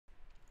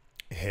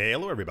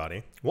Hello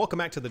everybody, welcome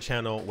back to the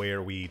channel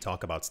where we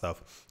talk about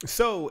stuff.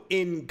 So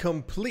in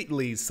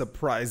completely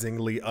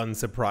surprisingly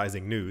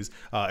unsurprising news,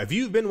 if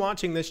you've been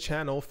watching this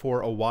channel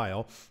for a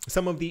while,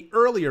 some of the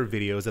earlier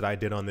videos that I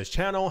did on this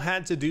channel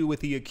had to do with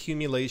the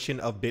accumulation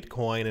of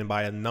Bitcoin and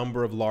by a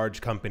number of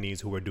large companies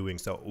who were doing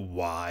so.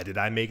 Why did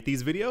I make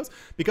these videos?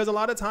 Because a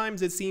lot of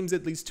times it seems,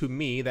 at least to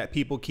me, that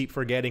people keep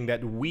forgetting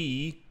that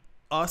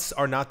us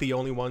are not the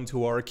only ones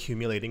who are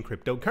accumulating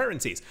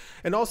cryptocurrencies.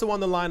 And also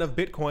on the line of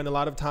Bitcoin, a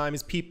lot of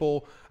times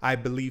people, I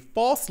believe,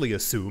 falsely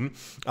assume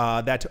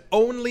that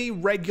only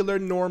regular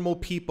normal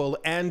people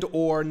and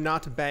or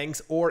not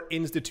banks or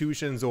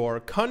institutions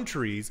or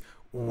countries,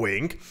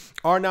 wink,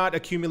 are not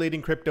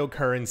accumulating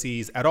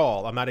cryptocurrencies at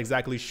all. I'm not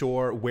exactly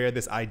sure where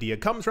this idea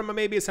comes from, or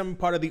maybe it's some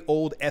part of the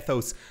old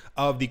ethos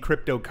of the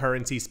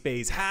cryptocurrency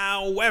space.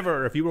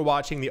 However, if you were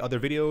watching the other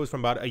videos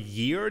from about a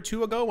year or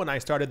two ago when I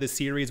started this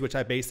series, which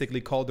I basically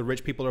called The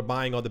Rich People Are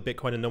Buying All the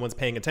Bitcoin and No One's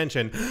Paying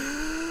Attention,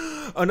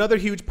 another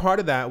huge part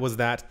of that was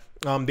that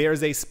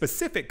there's a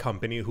specific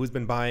company who's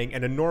been buying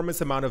an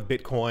enormous amount of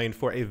Bitcoin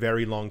for a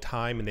very long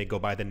time, and they go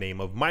by the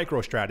name of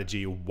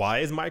MicroStrategy. Why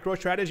is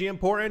MicroStrategy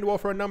important? Well,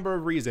 for a number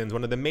of reasons.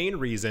 One of the main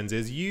reasons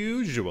is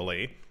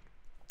usually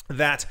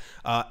that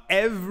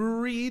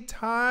every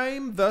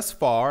time thus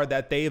far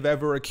that they've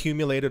ever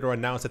accumulated or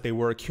announced that they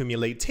were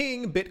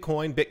accumulating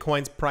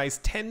Bitcoin's price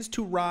tends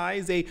to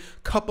rise a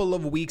couple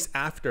of weeks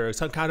after,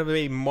 some kind of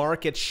a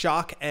market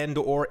shock and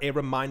or a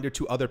reminder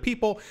to other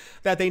people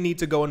that they need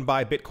to go and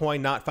buy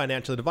Bitcoin. Not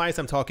financial advice.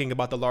 I'm talking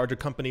about the larger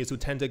companies who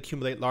tend to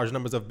accumulate large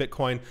numbers of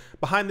Bitcoin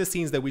behind the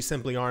scenes that we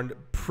simply aren't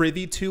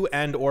privy to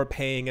and or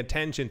paying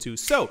attention to.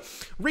 So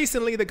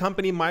recently the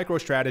company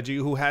MicroStrategy,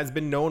 who has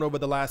been known over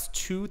the last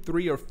 2,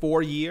 3, or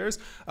 4 years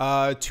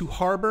to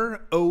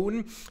harbor,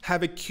 own,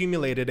 have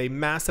accumulated a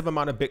massive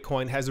amount of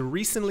Bitcoin, has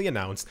recently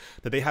announced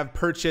that they have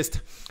purchased,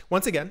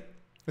 once again,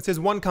 this is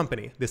one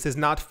company. This is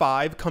not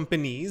 5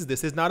 companies.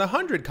 This is not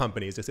 100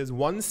 companies. This is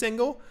one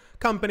single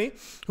company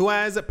who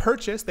has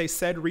purchased, they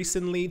said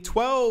recently,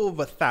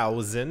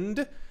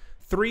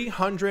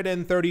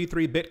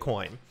 12,333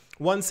 Bitcoin.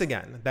 Once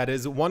again, that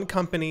is one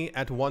company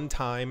at one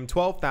time,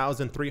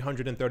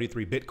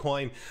 12,333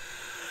 Bitcoin.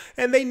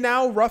 And they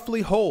now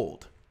roughly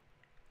hold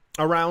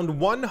around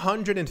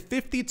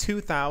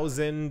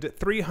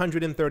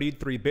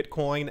 152,333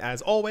 Bitcoin.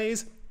 As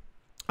always,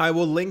 I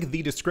will link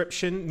the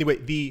description,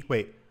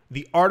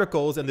 the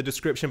articles and the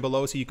description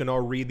below, so you can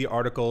all read the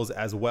articles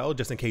as well,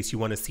 just in case you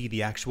want to see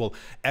the actual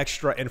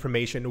extra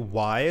information.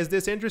 Why is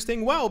this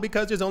interesting? Well,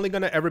 because there's only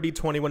going to ever be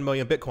 21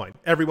 million Bitcoin.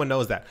 Everyone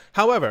knows that.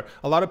 However,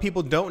 a lot of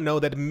people don't know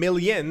that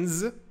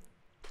millions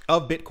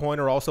of Bitcoin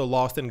are also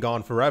lost and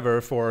gone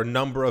forever for a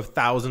number of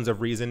thousands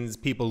of reasons.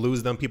 People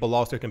lose them, people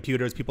lost their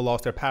computers, people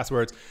lost their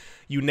passwords.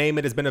 You name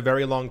it, it's been a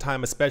very long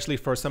time, especially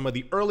for some of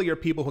the earlier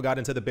people who got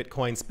into the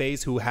Bitcoin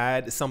space, who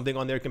had something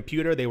on their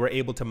computer. They were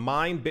able to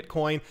mine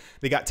Bitcoin.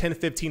 They got 10,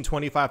 15,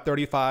 25,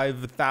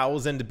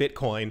 35,000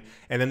 Bitcoin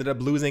and ended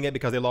up losing it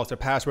because they lost their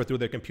password, threw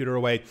their computer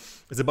away.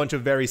 There's a bunch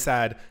of very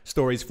sad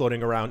stories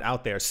floating around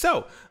out there.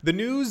 So the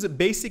news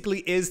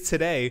basically is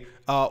today,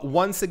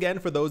 once again,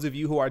 for those of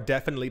you who are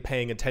definitely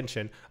paying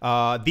attention,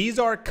 these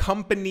are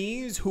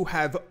companies who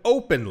have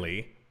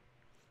openly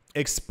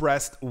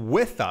expressed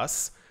with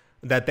us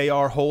that they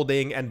are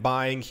holding and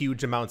buying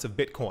huge amounts of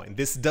Bitcoin.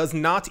 This does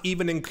not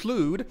even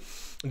include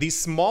the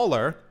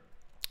smaller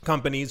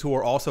companies who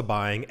are also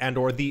buying, and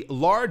or the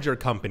larger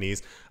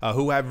companies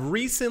who have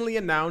recently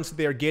announced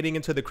they're getting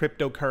into the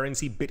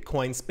cryptocurrency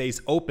Bitcoin space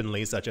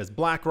openly, such as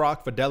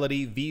BlackRock,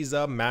 Fidelity,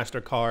 Visa,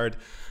 MasterCard,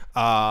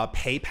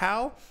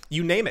 PayPal,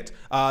 you name it.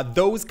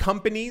 Those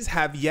companies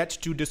have yet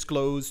to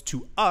disclose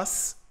to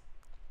us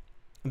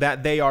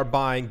that they are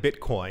buying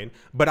Bitcoin,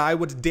 but I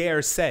would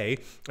dare say,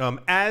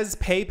 as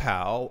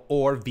PayPal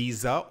or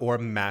Visa or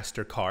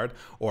MasterCard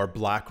or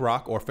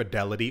BlackRock or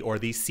Fidelity or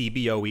the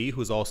CBOE,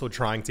 who's also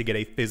trying to get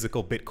a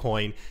physical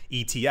Bitcoin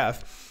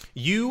ETF,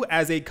 you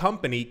as a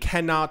company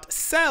cannot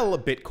sell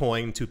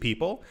Bitcoin to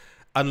people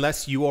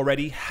unless you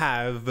already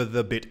have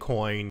the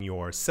Bitcoin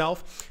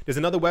yourself. There's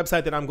another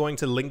website that I'm going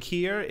to link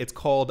here. It's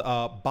called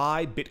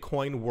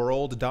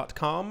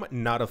buybitcoinworld.com,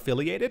 not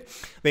affiliated.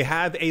 They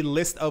have a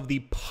list of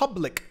the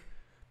public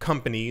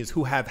companies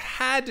who have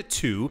had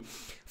to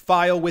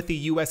file with the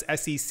US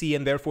SEC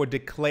and therefore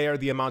declare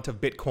the amount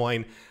of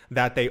Bitcoin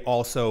that they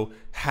also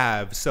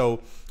have.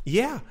 So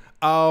yeah,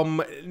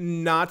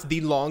 not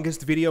the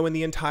longest video in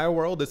the entire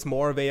world. It's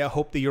more of a, I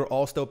hope that you're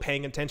all still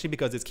paying attention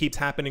because it keeps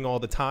happening all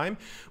the time.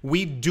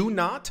 We do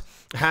not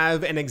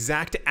have an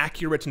exact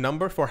accurate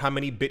number for how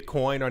many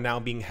Bitcoin are now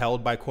being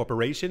held by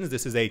corporations.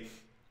 This is a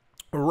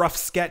rough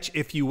sketch,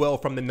 if you will,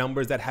 from the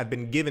numbers that have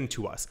been given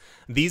to us.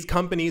 These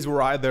companies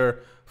were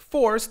either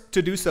forced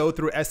to do so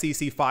through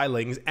SEC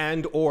filings,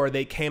 and or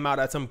they came out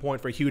at some point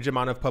for a huge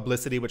amount of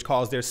publicity, which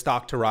caused their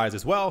stock to rise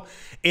as well,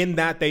 in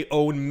that they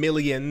own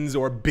millions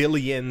or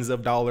billions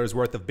of dollars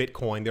worth of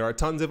Bitcoin. There are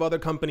tons of other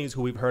companies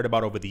who we've heard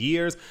about over the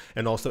years,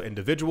 and also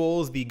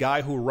individuals. The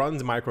guy who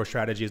runs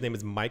MicroStrategy, his name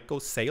is Michael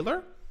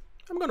Saylor,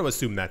 I'm going to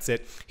assume that's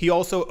it. He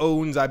also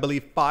owns, I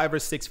believe, 5 or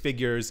 6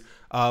 figures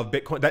of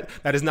Bitcoin.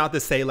 That is not to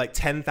say like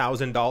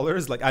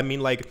 $10,000. Like, I mean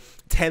like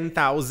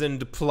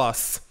 10,000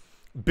 plus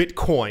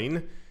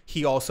Bitcoin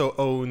he also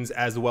owns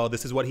as well.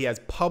 This is what he has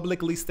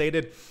publicly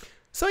stated.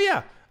 So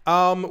yeah,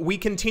 we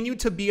continue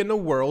to be in a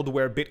world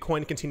where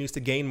Bitcoin continues to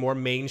gain more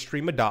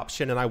mainstream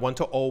adoption. And I want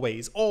to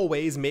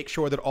always make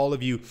sure that all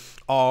of you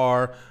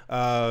are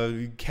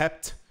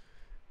kept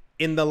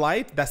in the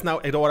light. That's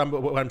not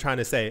what I'm trying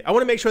to say. I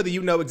want to make sure that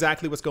you know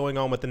exactly what's going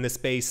on within this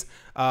space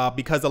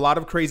because a lot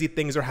of crazy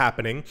things are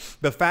happening.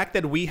 The fact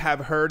that we have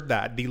heard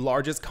that the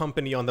largest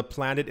company on the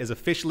planet is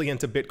officially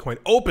into Bitcoin,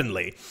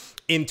 openly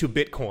into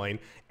Bitcoin,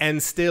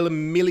 and still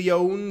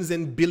millions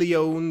and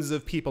billions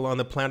of people on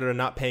the planet are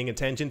not paying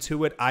attention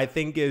to it, I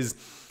think is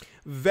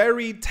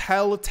very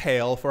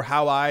telltale for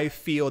how I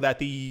feel that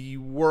the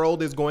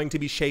world is going to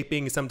be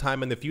shaping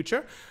sometime in the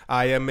future.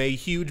 I am a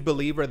huge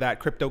believer that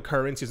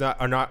cryptocurrencies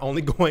are not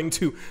only going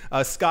to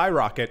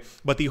skyrocket,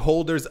 but the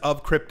holders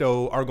of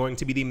crypto are going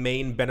to be the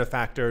main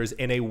benefactors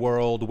in a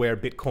world where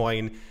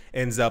Bitcoin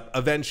ends up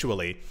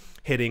eventually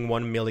hitting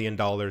 $1 million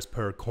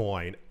per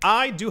coin.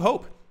 I do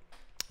hope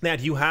that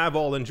you have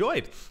all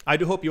enjoyed. I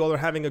do hope you all are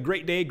having a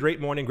great day,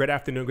 great morning, great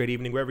afternoon, great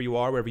evening, wherever you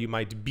are, wherever you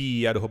might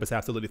be. I do hope it's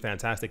absolutely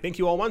fantastic. Thank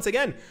you all once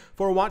again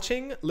for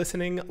watching,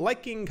 listening,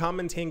 liking,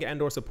 commenting,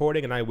 and or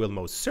supporting, and I will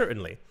most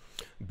certainly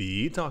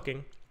be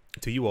talking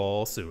to you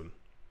all soon.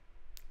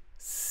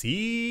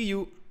 See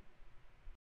you.